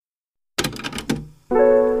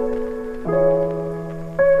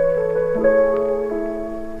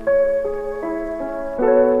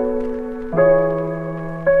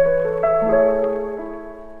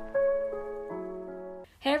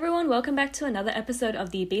to another episode of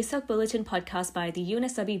the BSOC Bulletin podcast by the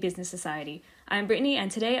UNSW Business Society. I'm Brittany and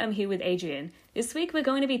today I'm here with Adrian. This week we're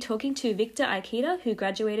going to be talking to Victor Ikeda, who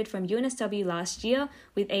graduated from UNSW last year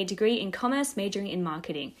with a degree in commerce majoring in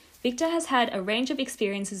marketing. Victor has had a range of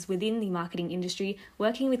experiences within the marketing industry,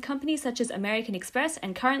 working with companies such as American Express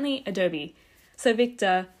and currently Adobe. So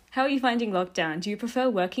Victor, how are you finding lockdown? Do you prefer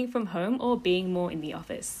working from home or being more in the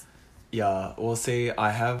office? Yeah, well, see, I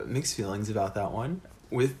have mixed feelings about that one.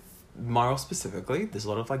 With my role specifically, there's a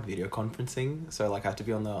lot of video conferencing, so I have to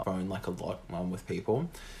be on the phone a lot with people.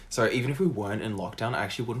 So even if we weren't in lockdown, I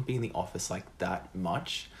actually wouldn't be in the office that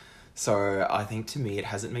much. So I think to me it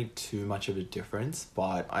hasn't made too much of a difference,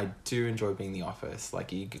 but I do enjoy being in the office.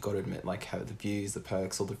 You got to admit, how the views, the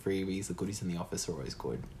perks, all the freebies, the goodies in the office are always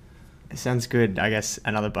good. It sounds good. I guess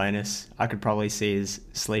another bonus I could probably see is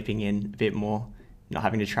sleeping in a bit more, not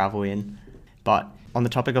having to travel in. But on the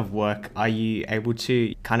topic of work, are you able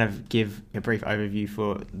to kind of give a brief overview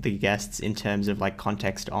for the guests in terms of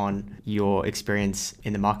context on your experience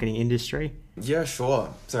in the marketing industry? Yeah,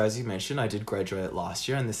 sure. So as you mentioned, I did graduate last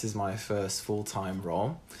year and this is my first full-time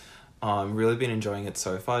role. Really been enjoying it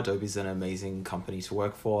so far. Adobe's an amazing company to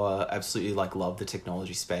work for. Absolutely love the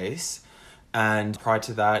technology space. And prior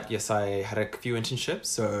to that, yes, I had a few internships.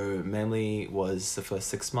 So mainly was the first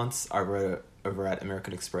 6 months I wrote over at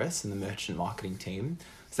American Express in the merchant marketing team.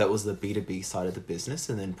 So that was the B2B side of the business.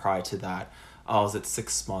 And then prior to that, I was at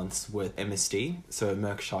 6 months with MSD, so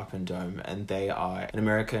Merck Sharp and Dome, and they are an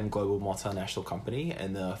American global multinational company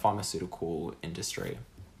in the pharmaceutical industry.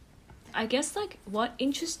 I guess what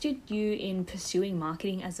interested you in pursuing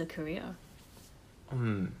marketing as a career?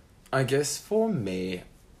 I guess for me,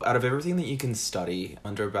 out of everything that you can study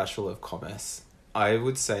under a Bachelor of Commerce, I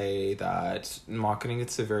would say that marketing,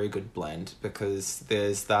 it's a very good blend because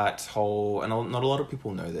there's that whole, and not a lot of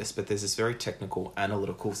people know this, but there's this very technical,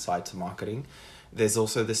 analytical side to marketing. There's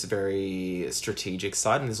also this very strategic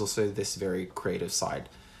side and there's also this very creative side.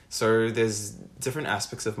 So there's different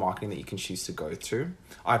aspects of marketing that you can choose to go through.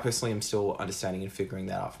 I personally am still understanding and figuring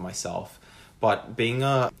that out for myself. But being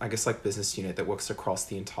a, business unit that works across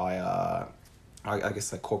the entire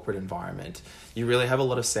corporate environment, you really have a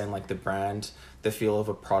lot of say in the brand, the feel of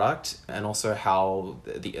a product, and also how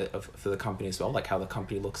for the company as well, how the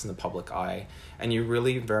company looks in the public eye. And you're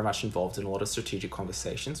really very much involved in a lot of strategic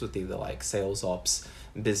conversations with either sales ops,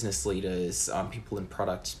 business leaders, people in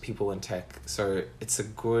product, people in tech. So it's a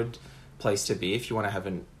good place to be if you want to have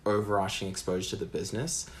an overarching exposure to the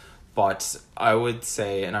business. But I would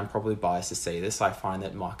say, and I'm probably biased to say this, I find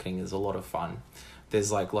that marketing is a lot of fun.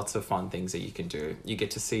 There's lots of fun things that you can do. You get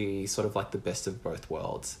to see sort of the best of both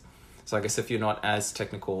worlds. So I guess if you're not as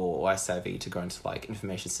technical or as savvy to go into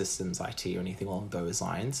information systems, IT, or anything along those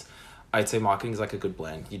lines, I'd say marketing is a good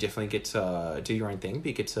blend. You definitely get to do your own thing, but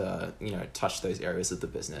you get to, touch those areas of the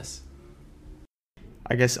business.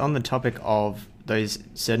 I guess on the topic of those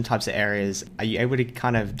certain types of areas, are you able to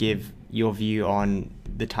kind of give your view on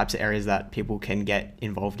the types of areas that people can get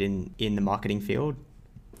involved in the marketing field?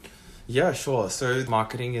 Yeah, sure. So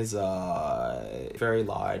marketing is a very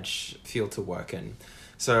large field to work in.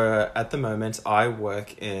 So at the moment, I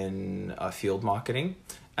work in field marketing,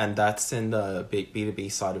 and that's in the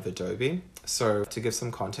B2B side of Adobe. So to give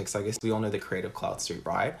some context, I guess we all know the Creative Cloud suite,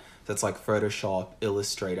 right? That's Photoshop,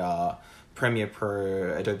 Illustrator, Premiere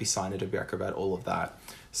Pro, Adobe Sign, Adobe Acrobat, all of that.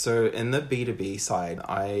 So in the B2B side,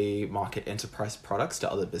 I market enterprise products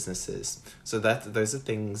to other businesses. So those are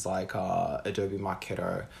things like Adobe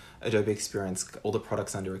Marketo, Adobe Experience, all the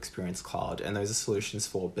products under Experience Cloud. And those are solutions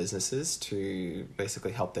for businesses to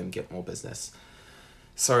basically help them get more business.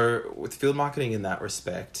 So with field marketing in that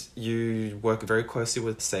respect, you work very closely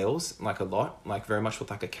with sales, a lot, very much with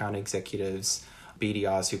account executives,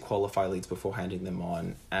 BDRs who qualify leads before handing them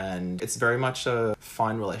on. And it's very much a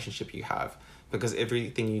fine relationship you have because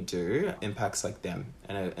everything you do impacts them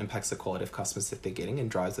and it impacts the quality of customers that they're getting and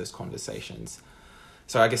drives those conversations.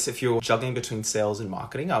 So I guess if you're juggling between sales and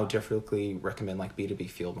marketing, I would definitely recommend B2B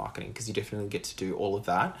field marketing because you definitely get to do all of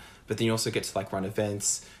that. But then you also get to run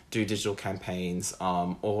events, do digital campaigns,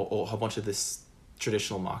 or a whole bunch of this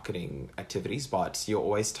traditional marketing activities, but you're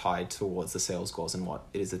always tied towards the sales goals and what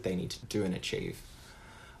it is that they need to do and achieve.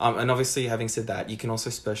 And obviously, having said that, you can also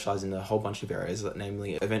specialize in a whole bunch of areas,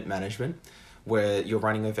 namely event management, where you're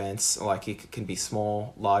running events, it can be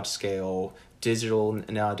small, large scale, digital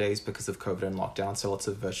nowadays because of COVID and lockdown. So lots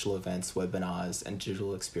of virtual events, webinars, and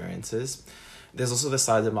digital experiences. There's also the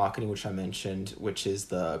side of marketing, which I mentioned, which is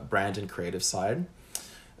the brand and creative side.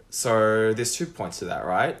 So there's 2 points to that,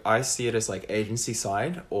 right? I see it as like agency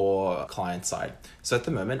side or client side. So at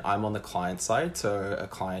the moment, I'm on the client side, so a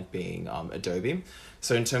client being Adobe.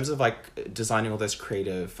 So in terms of like designing all those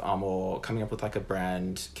creative or coming up with like a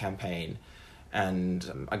brand campaign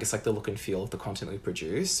and I guess like the look and feel of the content we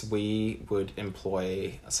produce, we would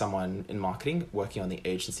employ someone in marketing working on the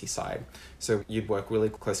agency side. So you'd work really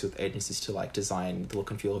closely with agencies to like design the look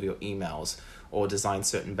and feel of your emails or design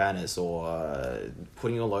certain banners or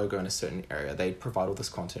putting your logo in a certain area. They provide all this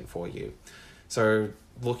content for you. So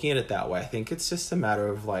looking at it that way, I think it's just a matter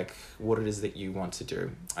of like what it is that you want to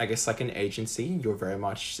do. I guess like an agency,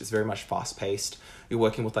 it's very much fast paced. You're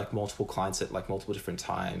working with like multiple clients at like multiple different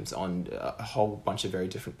times on a whole bunch of very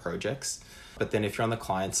different projects. But then if you're on the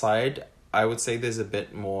client side, I would say there's a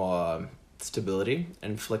bit more stability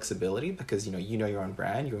and flexibility because you know your own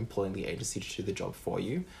brand, you're employing the agency to do the job for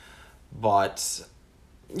you. But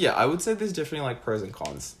yeah, I would say there's definitely like pros and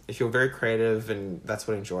cons. If you're very creative and that's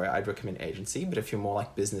what I enjoy, I'd recommend agency. But if you're more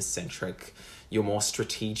like business centric, you're more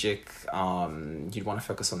strategic, you'd want to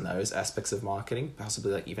focus on those aspects of marketing,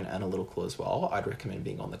 possibly like even analytical as well, I'd recommend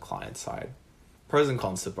being on the client side. Pros and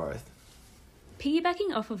cons to both.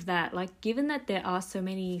 Piggybacking off of that, like given that there are so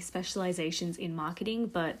many specializations in marketing,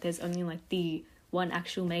 but there's only like the one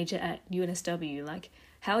actual major at UNSW, like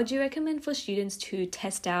how would you recommend for students to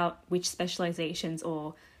test out which specializations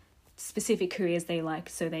or specific careers they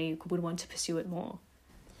like so they would want to pursue it more?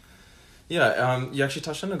 Yeah, you actually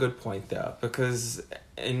touched on a good point there because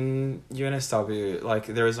in UNSW, like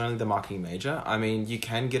there is only the marketing major. I mean, you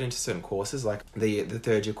can get into certain courses like the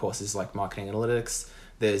third year courses like marketing analytics.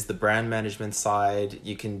 There's the brand management side.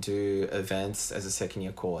 You can do events as a second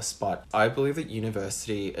year course. But I believe that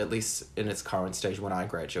university, at least in its current stage when I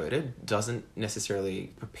graduated, doesn't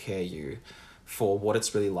necessarily prepare you for what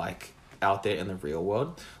it's really like out there in the real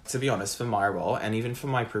world. To be honest, for my role and even for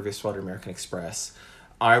my previous role at American Express,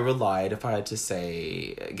 I relied, if I had to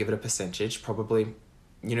say, give it a percentage, probably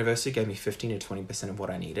university gave me 15 to 20% of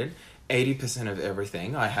what I needed. 80% of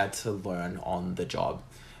everything I had to learn on the job.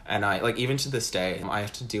 And I, like, even to this day, I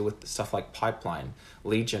have to deal with stuff like pipeline,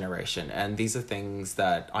 lead generation. And these are things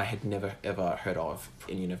that I had never, ever heard of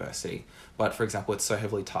in university. But for example, it's so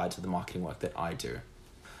heavily tied to the marketing work that I do.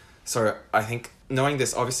 So I think knowing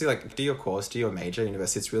this, obviously, like, do your course, do your major,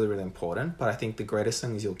 university, it's really, really important. But I think the greatest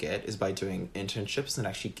things you'll get is by doing internships and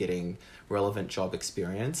actually getting relevant job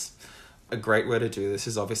experience. A great way to do this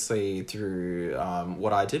is obviously through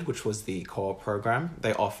what I did, which was the co-op program.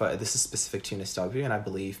 They offer, this is specific to UNSW, and I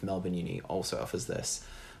believe Melbourne Uni also offers this.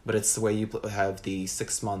 But it's where you have the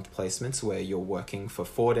 6-month placements where you're working for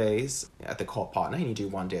 4 days at the co-op partner and you do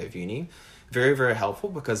 1 day of uni. Very, very helpful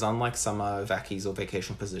because unlike summer vaccies or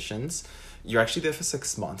vacational positions, you're actually there for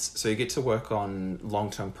 6 months. So you get to work on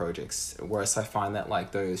long-term projects. Whereas I find that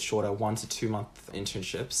like those shorter 1 to 2 month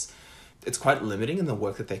internships, it's quite limiting in the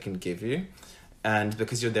work that they can give you. And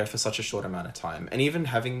because you're there for such a short amount of time. And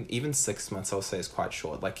even 6 months, I'll say, is quite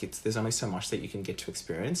short. Like there's only so much that you can get to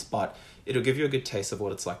experience, but it'll give you a good taste of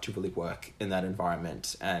what it's like to really work in that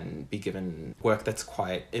environment and be given work that's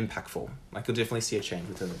quite impactful. Like you'll definitely see a change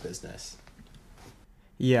within the business.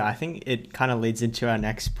 Yeah, I think it kind of leads into our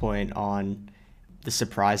next point on the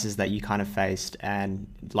surprises that you kind of faced. And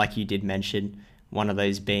like you did mention, one of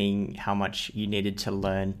those being how much you needed to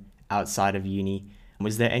learn outside of uni.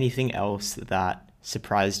 Was there anything else that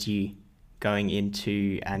surprised you going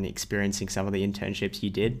into and experiencing some of the internships you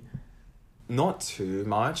did? Not too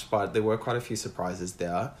much, but there were quite a few surprises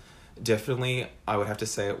there. Definitely, I would have to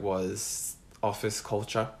say it was office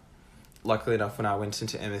culture. Luckily enough, when I went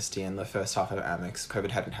into MSD in the first half of Amex,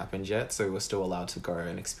 COVID hadn't happened yet, so we were still allowed to go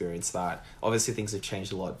and experience that. Obviously, things have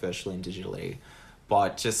changed a lot virtually and digitally,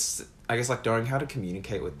 but just, I guess, like knowing how to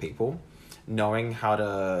communicate with people, knowing how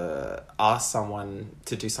to ask someone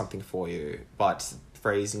to do something for you, but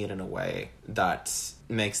phrasing it in a way that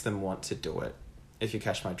makes them want to do it, if you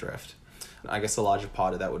catch my drift. I guess a larger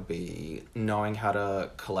part of that would be knowing how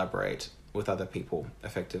to collaborate with other people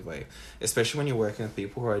effectively, especially when you're working with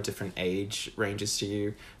people who are different age ranges to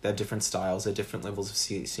you. They have different styles, they have different levels of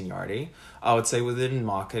seniority. I would say within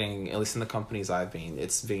marketing, at least in the companies I've been,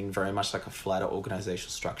 it's been very much like a flatter organizational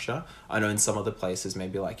structure. I know in some other places,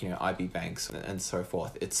 maybe like, IB banks and so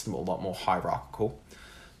forth, it's a lot more hierarchical,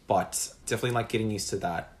 but definitely like getting used to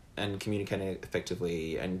that and communicating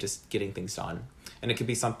effectively and just getting things done. And it could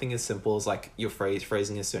be something as simple as like you're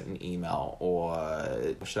phrasing a certain email, or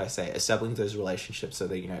what should I say, establishing those relationships so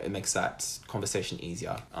that, it makes that conversation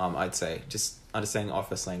easier. I'd say just understanding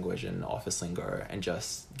office language and office lingo and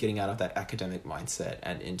just getting out of that academic mindset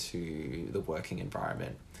and into the working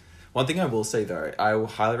environment. One thing I will say though, I will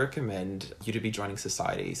highly recommend you to be joining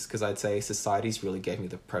societies, because I'd say societies really gave me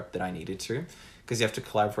the prep that I needed to, because you have to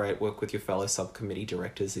collaborate, work with your fellow subcommittee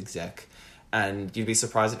directors, exec, and you'd be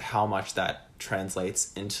surprised at how much that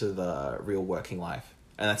translates into the real working life.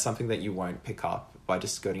 And that's something that you won't pick up by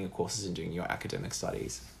just going to your courses and doing your academic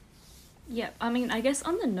studies. Yeah, I mean, I guess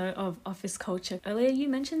on the note of office culture, earlier you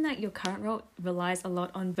mentioned that your current role relies a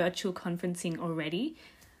lot on virtual conferencing already.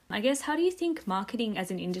 I guess, how do you think marketing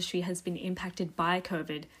as an industry has been impacted by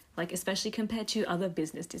COVID, like especially compared to other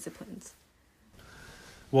business disciplines?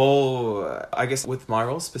 Well, I guess with my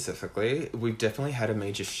role specifically, we've definitely had a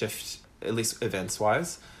major shift, at least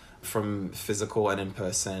events-wise, from physical and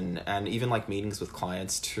in-person and even like meetings with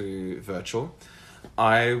clients to virtual.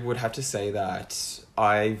 I would have to say that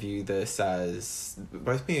I view this as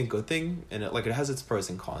both being a good thing, and it has its pros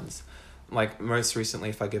and cons. Like most recently,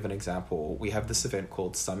 if I give an example, we have this event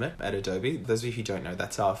called Summit at Adobe. Those of you who don't know,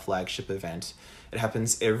 that's our flagship event. It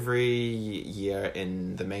happens every year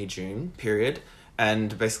in the May-June period.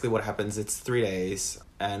 And basically what happens, it's 3 days,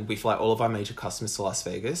 and we fly all of our major customers to Las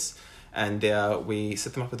Vegas. And there we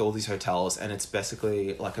set them up with all these hotels, and it's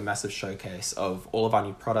basically like a massive showcase of all of our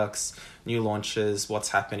new products, new launches, what's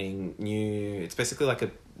happening, it's basically like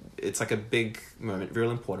a big moment,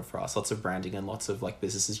 real important for us. Lots of branding and lots of like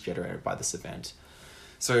businesses generated by this event.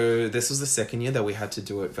 So this was the second year that we had to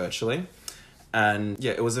do it virtually. And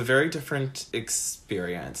yeah, it was a very different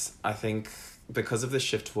experience. I think because of the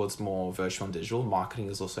shift towards more virtual and digital, marketing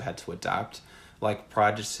has also had to adapt. Like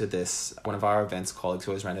prior to this, one of our events colleagues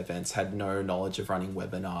who always ran events had no knowledge of running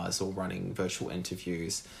webinars or running virtual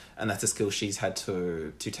interviews. And that's a skill she's had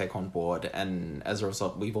to take on board. And as a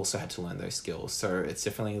result, we've also had to learn those skills. So it's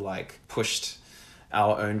definitely like pushed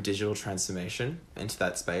our own digital transformation into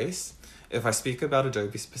that space. If I speak about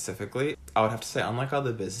Adobe specifically, I would have to say, unlike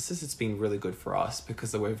other businesses, it's been really good for us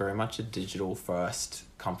because we're very much a digital first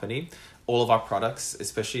company. All of our products,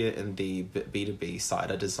 especially in the B2B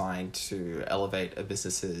side, are designed to elevate a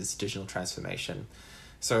business's digital transformation.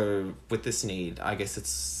 So with this need, I guess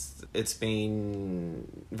it's been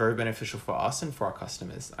very beneficial for us and for our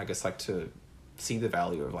customers, I guess, like to see the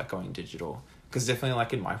value of like going digital. Because definitely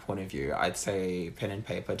like in my point of view, I'd say pen and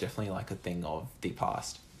paper definitely like a thing of the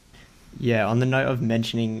past. Yeah, on the note of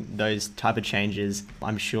mentioning those type of changes,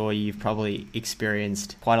 I'm sure you've probably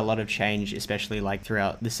experienced quite a lot of change, especially like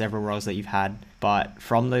throughout the several roles that you've had. But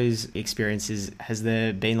from those experiences, has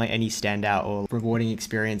there been like any standout or rewarding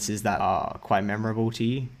experiences that are quite memorable to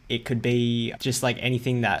you? It could be just like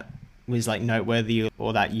anything that was like noteworthy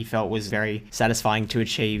or that you felt was very satisfying to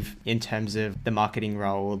achieve in terms of the marketing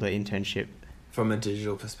role or the internship. From a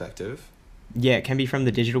digital perspective? Yeah, it can be from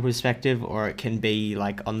the digital perspective, or it can be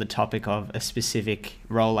like on the topic of a specific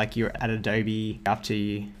role, like you're at Adobe, up to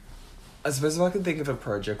you. I suppose if I could think of a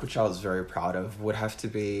project which I was very proud of, would have to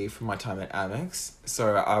be from my time at Amex.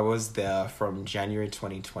 So I was there from January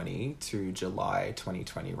 2020 to July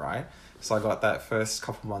 2020, right? So I got that first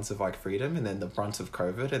couple months of like freedom and then the brunt of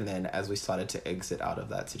COVID. And then as we started to exit out of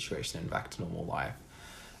that situation and back to normal life.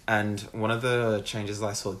 And one of the changes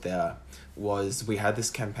I saw there was we had this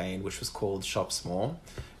campaign which was called Shop Small.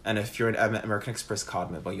 And if you're an American Express card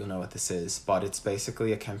member, you'll know what this is. But it's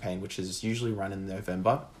basically a campaign which is usually run in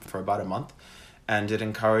November for about a month. And it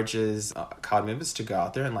encourages card members to go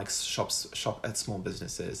out there and like shop at small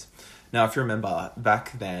businesses. Now, if you remember,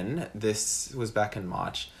 back then, this was back in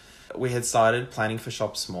March, we had started planning for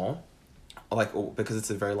Shop Small, because it's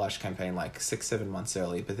a very large campaign, like 6-7 months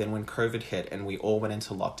early. But then when COVID hit and we all went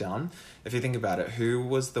into lockdown, if you think about it, who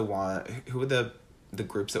were the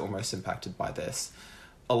groups that were most impacted by this?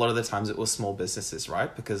 A lot of the times it was small businesses,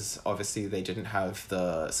 right? Because obviously they didn't have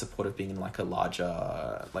the support of being in like a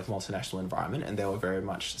larger, like multinational environment, and they were very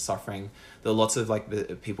much suffering. There were lots of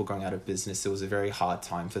like people going out of business. It was a very hard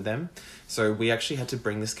time for them. So we actually had to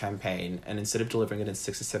bring this campaign, and instead of delivering it in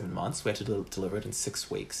 6 or 7 months, we had to deliver it in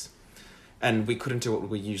 6 weeks. And we couldn't do what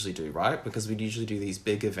we usually do, right? Because we'd usually do these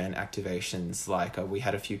big event activations. Like we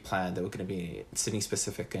had a few planned that were going to be Sydney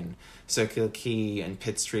specific and Circular Quay and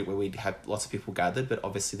Pitt Street, where we'd have lots of people gathered, but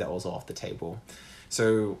obviously that was all off the table.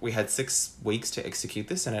 So we had 6 weeks to execute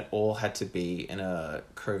this, and it all had to be in a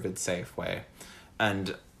COVID safe way.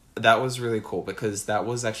 And that was really cool because that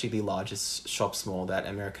was actually the largest Shop Small that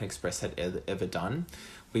American Express had ever done.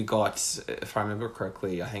 We got, if I remember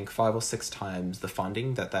correctly, I think 5 or 6 times the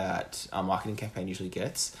funding that marketing campaign usually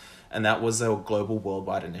gets. And that was a global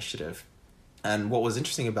worldwide initiative. And what was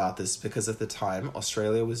interesting about this, because at the time,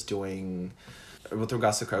 Australia was doing, with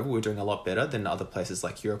regards to COVID, we were doing a lot better than other places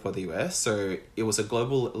like Europe or the US. So it was a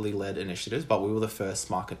globally led initiative, but we were the first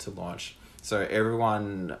market to launch. So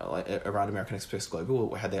everyone around American Express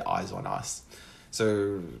Global had their eyes on us.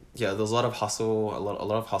 So yeah, there was a lot of hustle, a lot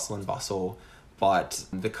of hustle and bustle. But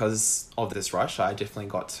because of this rush, I definitely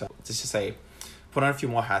got to, just to say, put on a few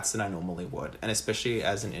more hats than I normally would. And especially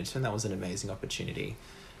as an intern, that was an amazing opportunity.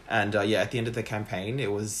 And at the end of the campaign,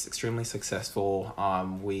 it was extremely successful.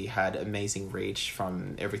 We had amazing reach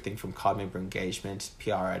from everything from card member engagement,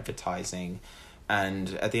 PR advertising.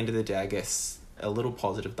 And at the end of the day, I guess a little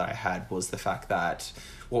positive that I had was the fact that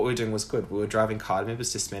what we were doing was good. We were driving card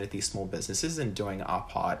members to spend at these small businesses and doing our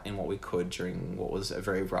part in what we could during what was a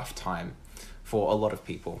very rough time for a lot of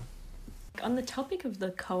people. On the topic of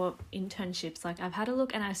the co-op internships, I've had a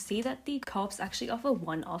look and I see that the co-ops actually offer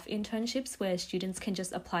one-off internships where students can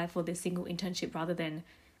just apply for this single internship rather than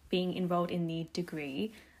being enrolled in the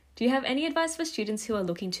degree. Do you have any advice for students who are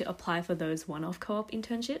looking to apply for those one-off co-op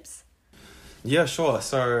internships? Yeah, sure.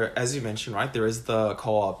 So as you mentioned, right, there is the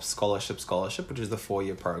co-op scholarship, which is the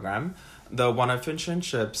 4-year program. The one-off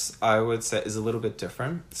internships, I would say, is a little bit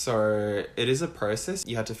different. So it is a process.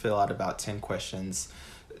 You have to fill out about 10 questions.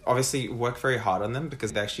 Obviously, work very hard on them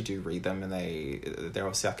because they actually do read them and they're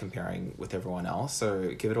obviously are comparing with everyone else.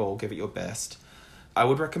 So give it your best. I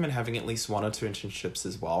would recommend having at least 1 or 2 internships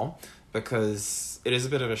as well because it is a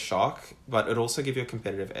bit of a shock, but it also gives you a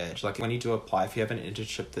competitive edge. Like when you do apply, if you have an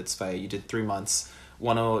internship that's say you did 3 months,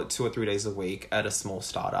 1 or 2 or 3 days a week at a small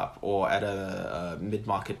startup or at a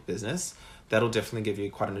mid-market business, that'll definitely give you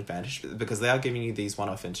quite an advantage because they are giving you these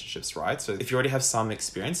one-off internships, right? So if you already have some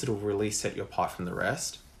experience, it'll really set you apart from the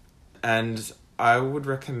rest. And I would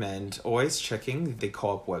recommend always checking the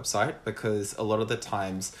co-op website because a lot of the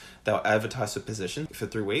times they'll advertise a position for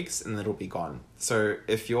 3 weeks and then it'll be gone. So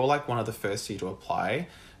if you're like one of the first few to apply,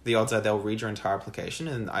 the odds are they'll read your entire application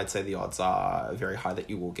and I'd say the odds are very high that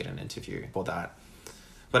you will get an interview for that.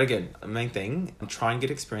 But again, main thing, try and get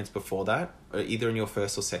experience before that, either in your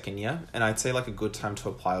first or second year. And I'd say like a good time to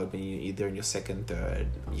apply would be either in your second, third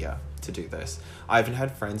year to do this. I even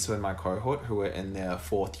had friends who in my cohort who were in their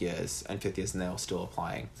 4th years and 5th years and they were still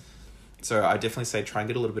applying. So I definitely say try and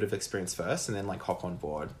get a little bit of experience first and then like hop on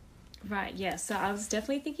board. Right, yeah. So I was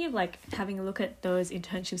definitely thinking of having a look at those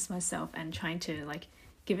internships myself and trying to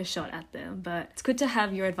give a shot at them. But it's good to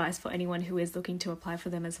have your advice for anyone who is looking to apply for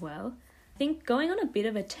them as well. I think going on a bit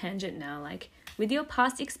of a tangent now, with your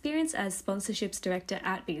past experience as sponsorships director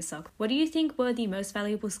at BSOC, what do you think were the most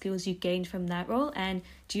valuable skills you gained from that role? And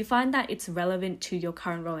do you find that it's relevant to your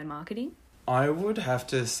current role in marketing? I would have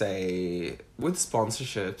to say with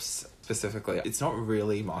sponsorships specifically, it's not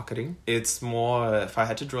really marketing. It's more, if I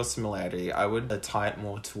had to draw a similarity, I would tie it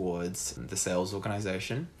more towards the sales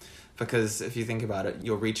organization. Because if you think about it,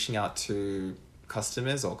 you're reaching out to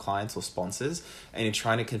customers or clients or sponsors and you're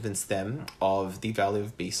trying to convince them of the value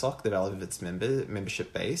of BSOC, the value of its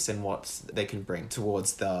membership base and what they can bring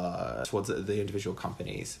towards the individual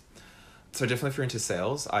companies. So definitely if you're into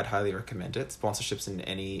sales, I'd highly recommend it. Sponsorships in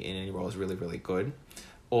any role is really, really good.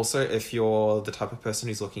 Also, if you're the type of person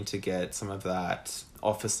who's looking to get some of that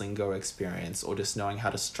office lingo experience or just knowing how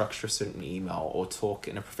to structure a certain email or talk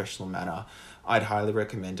in a professional manner, I'd highly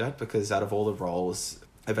recommend it because out of all the roles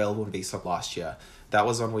available in BSOC last year, that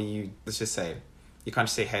was one where you, let's just say, you can't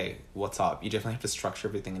just say, hey, what's up? You definitely have to structure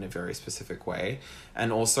everything in a very specific way.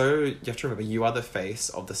 And also, you have to remember, you are the face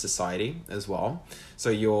of the society as well.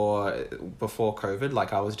 So before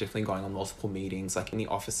COVID, I was definitely going on multiple meetings, in the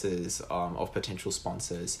offices of potential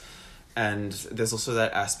sponsors. And there's also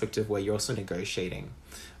that aspect of where you're also negotiating.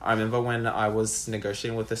 I remember when I was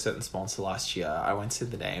negotiating with a certain sponsor last year, I won't say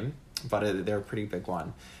the name, but they're a pretty big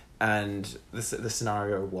one. And the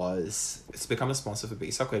scenario was, it's become a sponsor for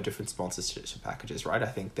BSOC. We have different sponsorship packages, right? I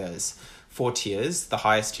think there's 4 tiers. The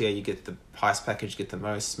highest tier, you get the highest package, you get the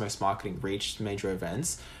most marketing reach, major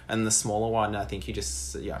events. And the smaller one, I think they're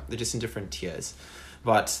just in different tiers.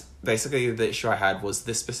 But basically the issue I had was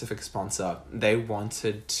this specific sponsor, they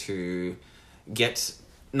wanted to get,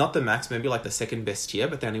 not the max, maybe the second best tier,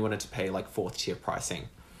 but they only wanted to pay 4th tier pricing.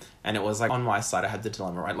 And it was on my side, I had the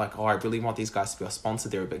dilemma, right? I really want these guys to be our sponsor.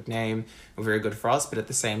 They're a big name. They're very good for us. But at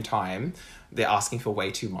the same time, they're asking for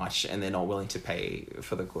way too much and they're not willing to pay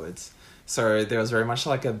for the goods. So there was very much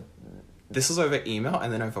this was over email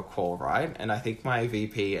and then over call, right? And I think my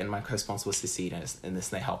VP and my co-sponsor was CC'd in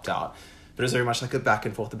this and they helped out. But it was very much a back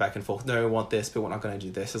and forth. No, we want this, but we're not going to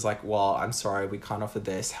do this. It's well, I'm sorry, we can't offer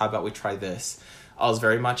this. How about we try this? I was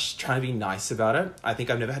very much trying to be nice about it. I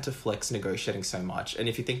think I've never had to flex negotiating so much. And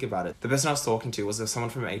if you think about it, the person I was talking to was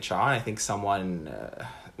someone from HR, and I think one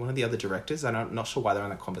of the other directors. I'm not sure why they're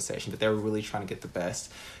in that conversation, but they were really trying to get the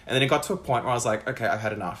best. And then it got to a point where I was okay, I've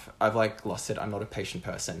had enough. I've lost it. I'm not a patient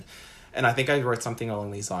person. And I think I wrote something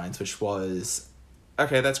along these lines, which was,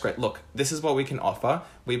 okay, that's great. Look, this is what we can offer.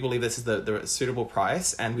 We believe this is the suitable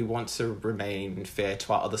price, and we want to remain fair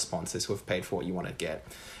to our other sponsors who have paid for what you want to get.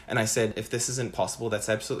 And I said, if this isn't possible, that's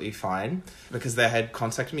absolutely fine, because they had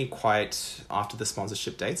contacted me quite after the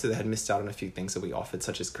sponsorship date, so they had missed out on a few things that we offered,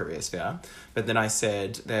 such as careers fair. But then I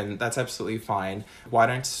said, then that's absolutely fine. Why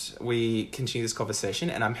don't we continue this conversation?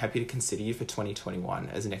 And I'm happy to consider you for 2021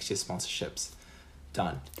 as next year's sponsorships.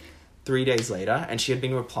 Done. 3 days later, and she had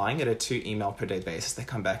been replying at a 2 email per day basis. They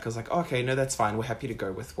come back, I was like, oh, okay, no, that's fine. We're happy to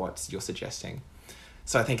go with what you're suggesting.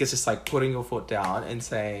 So I think it's just like putting your foot down and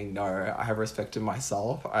saying, no, I have respect to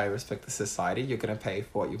myself. I respect the society. You're going to pay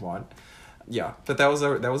for what you want. Yeah, but that was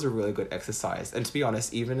a really good exercise. And to be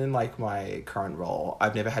honest, even in like my current role,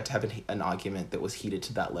 I've never had to have an argument that was heated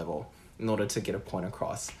to that level in order to get a point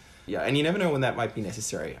across. Yeah, and you never know when that might be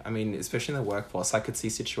necessary. I mean, especially in the workforce, I could see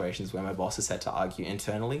situations where my boss has had to argue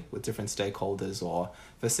internally with different stakeholders or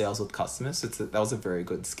for sales with customers. So that was a very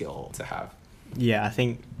good skill to have. Yeah, I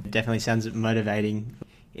think it definitely sounds motivating.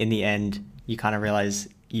 In the end, you kind of realize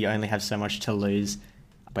you only have so much to lose,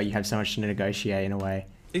 but you have so much to negotiate in a way.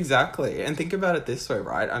 Exactly. And think about it this way,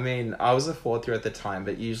 right? I mean, I was a 4th year at the time,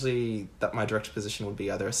 but usually that my director position would be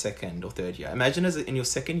either a 2nd or 3rd year. Imagine in your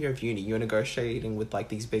 2nd year of uni, you're negotiating with like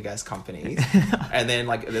these big ass companies and then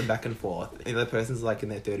like they're back and forth. And the person's like in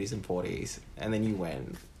their 30s and 40s and then you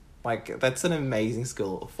win. Like, that's an amazing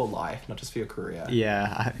skill for life, not just for your career.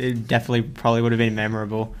 Yeah, it definitely probably would have been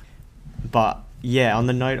memorable. But yeah, on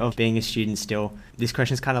the note of being a student still, this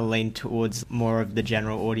question's kind of leaned towards more of the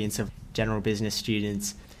general audience of general business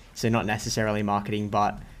students. So not necessarily marketing,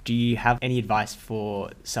 but do you have any advice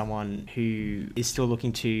for someone who is still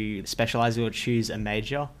looking to specialize or choose a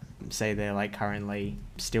major? Say they're like currently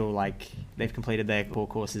still like they've completed their core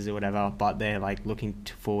courses or whatever, but they're like looking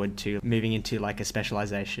forward to moving into like a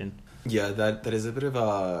specialization. Yeah, that is a bit of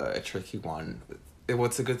a tricky one.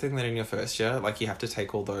 What's a good thing that in your first year, like you have to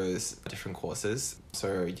take all those different courses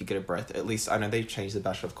so you get a breadth. At least I know they've changed the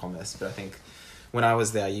Bachelor of Commerce, but I think when I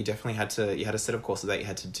was there, you definitely had a set of courses that you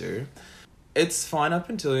had to do. It's fine up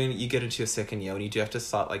until you get into your 2nd year when you do have to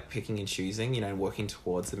start like picking and choosing, and working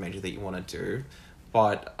towards the major that you want to do.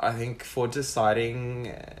 But I think for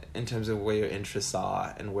deciding in terms of where your interests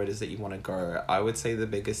are and where it is that you want to go, I would say the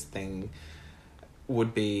biggest thing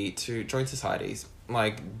would be to join societies.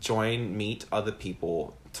 Like, meet other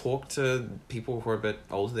people, talk to people who are a bit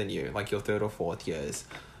older than you, like your 3rd or 4th years.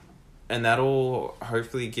 And that'll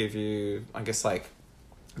hopefully give you, I guess, like,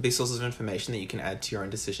 these sources of information that you can add to your own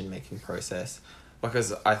decision-making process.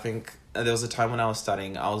 Because I think there was a time when I was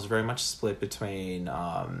studying, I was very much split between,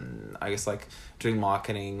 I guess, like, doing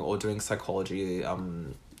marketing or doing psychology,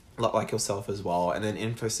 like yourself as well. And then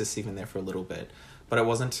Infosys even there for a little bit. But it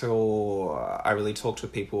wasn't until I really talked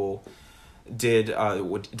with people, did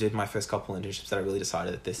my first couple internships, that I really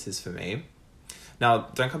decided that this is for me. Now,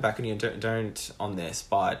 don't come back and don't on this,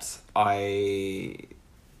 but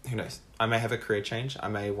who knows? I may have a career change. I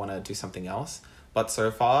may want to do something else. But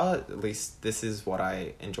so far, at least this is what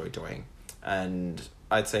I enjoy doing. And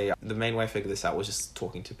I'd say the main way I figured this out was just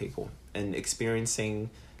talking to people and experiencing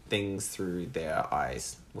things through their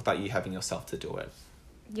eyes without you having yourself to do it.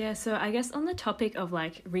 Yeah, so I guess on the topic of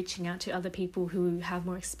like reaching out to other people who have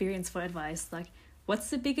more experience for advice, like what's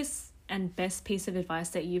the biggest and best piece of advice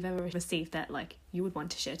that you've ever received that like you would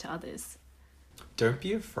want to share to others? Don't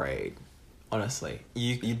be afraid. Honestly,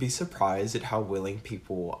 you'd be surprised at how willing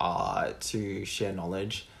people are to share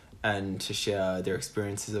knowledge and to share their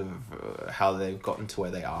experiences of how they've gotten to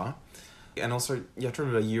where they are. And also, you have to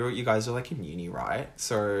remember, you guys are like in uni, right?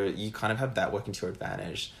 So you kind of have that working to your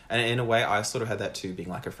advantage. And in a way, I sort of had that too, being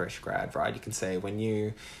like a fresh grad, right? You can say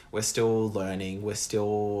we're still learning, we're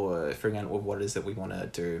still figuring out what it is that we want to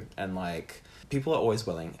do. And like, people are always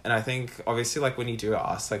willing. And I think, obviously, like when you do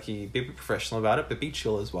ask, like you be professional about it, but be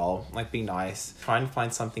chill as well. Like be nice. Try and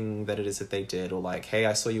find something that it is that they did. Or like, hey,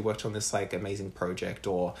 I saw you worked on this like amazing project.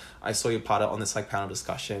 Or I saw you part on this like panel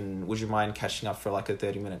discussion. Would you mind catching up for like a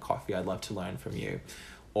 30-minute coffee? I'd love to learn from you.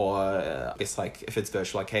 Or I guess like if it's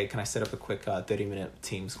virtual, like, hey, can I set up a quick 30-minute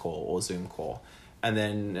Teams call or Zoom call? And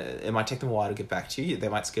then it might take them a while to get back to you. They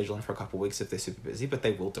might schedule in for a couple of weeks if they're super busy, but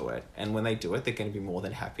they will do it. And when they do it, they're going to be more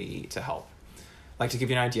than happy to help. Like, to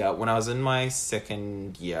give you an idea, when I was in my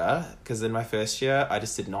 2nd year, because in my 1st year, I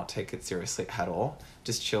just did not take it seriously at all.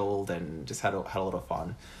 Just chilled and just had a lot of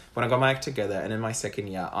fun. When I got my act together, and in my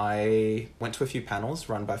 2nd year, I went to a few panels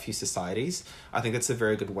run by a few societies. I think that's a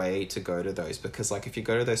very good way to go to those, because like if you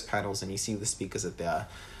go to those panels and you see the speakers are there,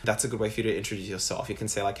 that's a good way for you to introduce yourself. You can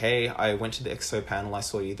say like, hey, I went to the XO panel, I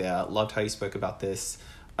saw you there, loved how you spoke about this.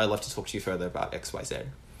 I'd love to talk to you further about XYZ.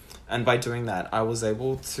 And by doing that, I was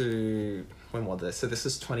able to, when was this? So this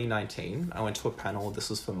was 2019. I went to a panel, this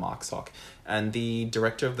was for BSOC, and the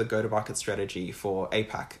director of the go-to-market strategy for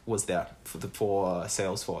APAC was there for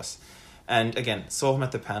Salesforce. And again, saw him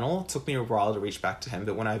at the panel, took me a while to reach back to him,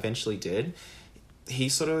 but when I eventually did, he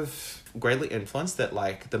sort of greatly influenced that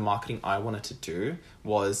like the marketing I wanted to do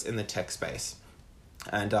was in the tech space.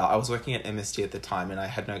 And I was working at MSD at the time and I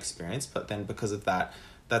had no experience, but then because of that,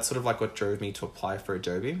 that's sort of like what drove me to apply for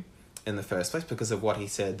Adobe in the first place, because of what he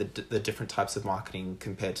said, the different types of marketing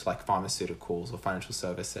compared to like pharmaceuticals or financial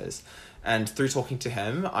services. And through talking to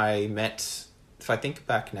him, I met, if I think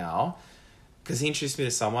back now, because he introduced me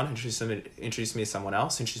to someone, introduced me to someone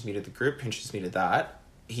else, introduced me to the group, introduced me to that.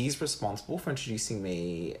 He's responsible for introducing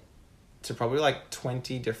me to probably like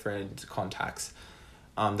 20 different contacts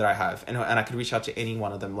that I have. And I could reach out to any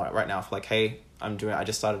one of them like right now for like, hey, I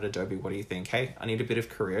just started Adobe. What do you think? Hey, I need a bit of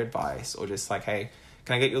career advice, or just like, hey,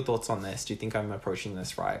 can I get your thoughts on this? Do you think I'm approaching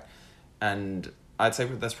this right? And I'd say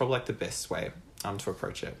that's probably like the best way to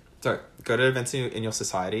approach it. So go to events in your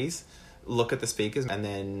societies, look at the speakers, and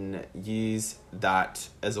then use that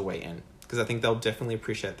as a way in. Because I think they'll definitely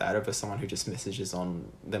appreciate that over someone who just messages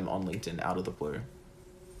on them on LinkedIn out of the blue.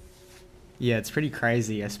 Yeah, it's pretty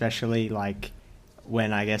crazy, especially like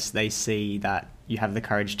when I guess they see that you have the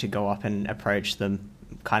courage to go up and approach them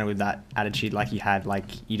kind of with that attitude like you had, like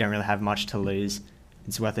you don't really have much to lose.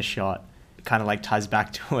 It's worth a shot. It kind of like ties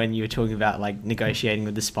back to when you were talking about like negotiating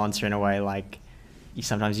with the sponsor in a way, like you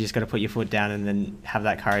just got to put your foot down and then have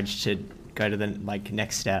that courage to go to the like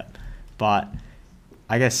next step. But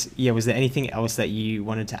I guess, yeah, was there anything else that you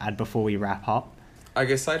wanted to add before we wrap up? I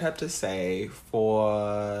guess I'd have to say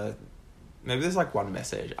for, maybe there's like one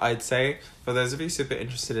message. I'd say for those of you super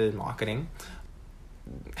interested in marketing,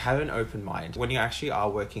 have an open mind. When you actually are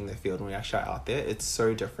working in the field, when you actually are out there, it's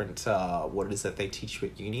so different to what it is that they teach you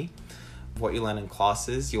at uni. What you learn in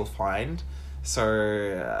classes, you'll find. So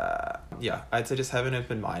yeah, I'd say just have an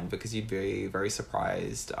open mind, because you'd be very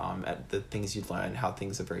surprised at the things you'd learn, how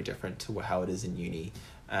things are very different to how it is in uni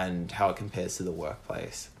and how it compares to the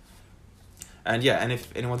workplace. And yeah, and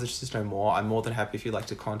if anyone's interested to know more, I'm more than happy if you'd like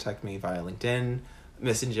to contact me via LinkedIn,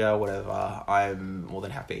 Messenger, whatever. I'm more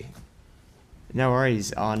than happy. No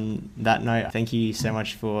worries. On that note, thank you so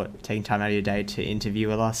much for taking time out of your day to interview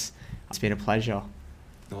with us. It's been a pleasure.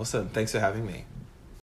 Awesome. Thanks for having me.